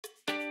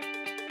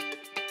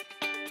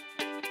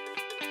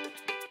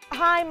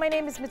Hi, my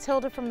name is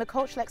Matilda from the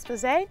cultural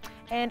Exposé,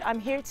 and I'm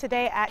here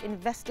today at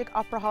Investec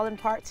Opera Holland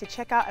Park to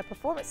check out a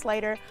performance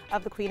later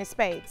of the Queen of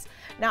Spades.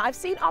 Now, I've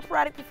seen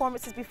operatic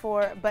performances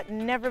before, but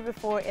never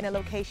before in a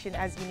location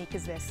as unique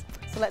as this.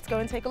 So let's go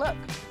and take a look.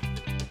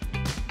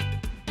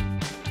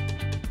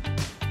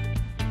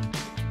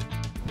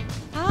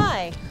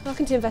 Hi,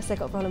 welcome to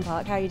Investec Opera Holland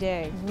Park. How are you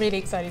doing? Really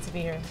excited to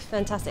be here.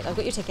 Fantastic. I've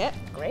got your ticket.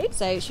 Great.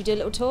 So should we do a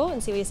little tour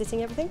and see where you're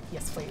sitting and everything?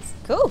 Yes, please.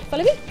 Cool.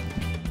 Follow me.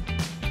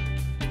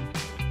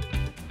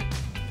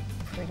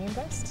 Pretty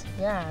impressed.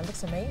 Yeah, it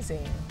looks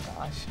amazing.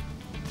 Gosh.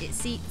 It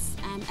seats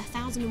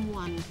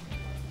 1,001.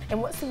 And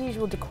what's the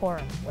usual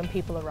decorum when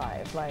people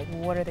arrive? Like,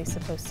 what are they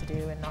supposed to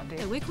do and not do?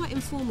 Yeah, we're quite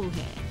informal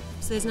here,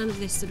 so there's none of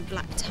this sort of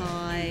black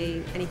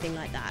tie, anything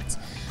like that.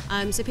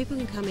 So people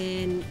can come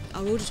in,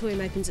 our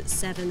auditorium opens at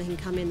 7, they can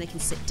come in, they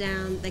can sit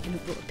down, they can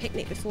have brought a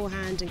picnic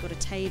beforehand and got a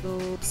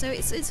table. So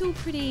it's all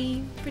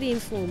pretty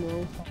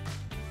informal.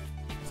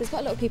 So there's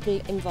quite a lot of people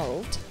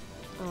involved.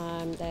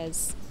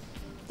 There's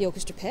the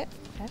orchestra pit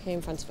here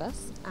in front of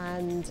us,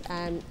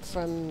 and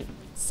from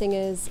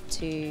singers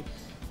to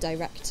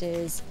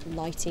directors,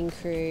 lighting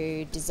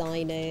crew,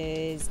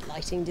 designers,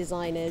 lighting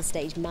designers,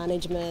 stage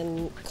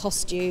management,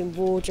 costume,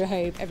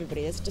 wardrobe,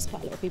 everybody. There's just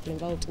quite a lot of people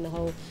involved in the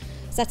whole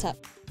setup.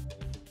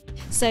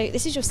 So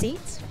this is your seat.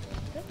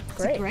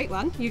 Great. It's a great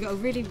one. You've got a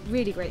really,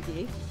 really great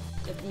view.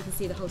 You can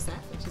see the whole set,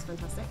 which is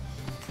fantastic.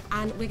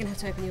 And we're going to have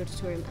to open the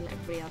auditorium and let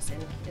everybody else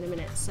in a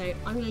minute. So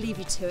I'm going to leave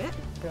you to it.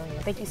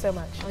 Brilliant. Thank you so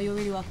much. Oh, you're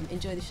really welcome.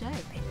 Enjoy the show.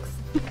 Thanks.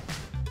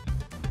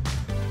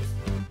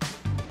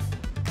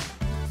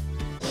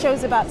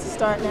 Show's about to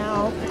start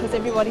now because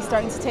everybody's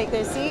starting to take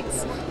their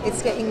seats.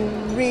 It's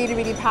getting really,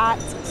 really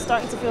packed,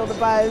 starting to feel the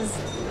buzz.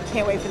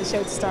 Can't wait for the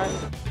show to start.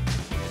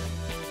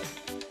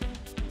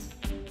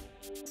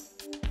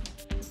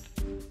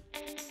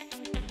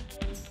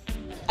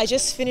 I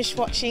just finished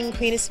watching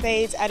Queen of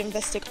Spades at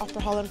Investec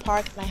Opera Holland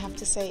Park, and I have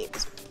to say it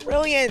was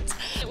brilliant.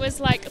 It was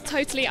like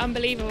totally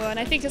unbelievable, and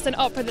I think it's an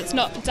opera that's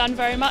not done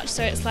very much,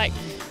 so it's like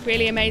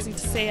really amazing to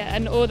see it,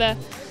 and all the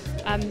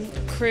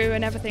crew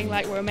and everything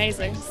were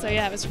amazing. So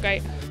yeah, it was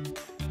great.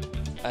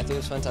 I thought it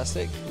was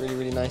fantastic. Really,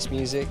 really nice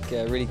music,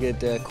 really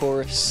good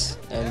chorus,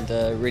 and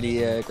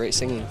really great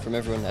singing from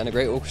everyone, and a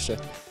great orchestra.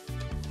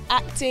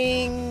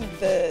 Acting,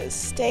 the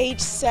stage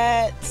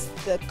sets,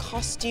 the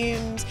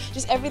costumes,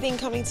 just everything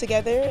coming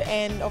together,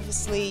 and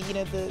obviously, you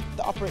know, the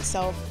opera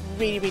itself,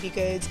 really, really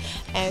good.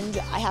 And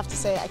I have to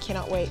say, I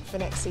cannot wait for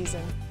next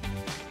season.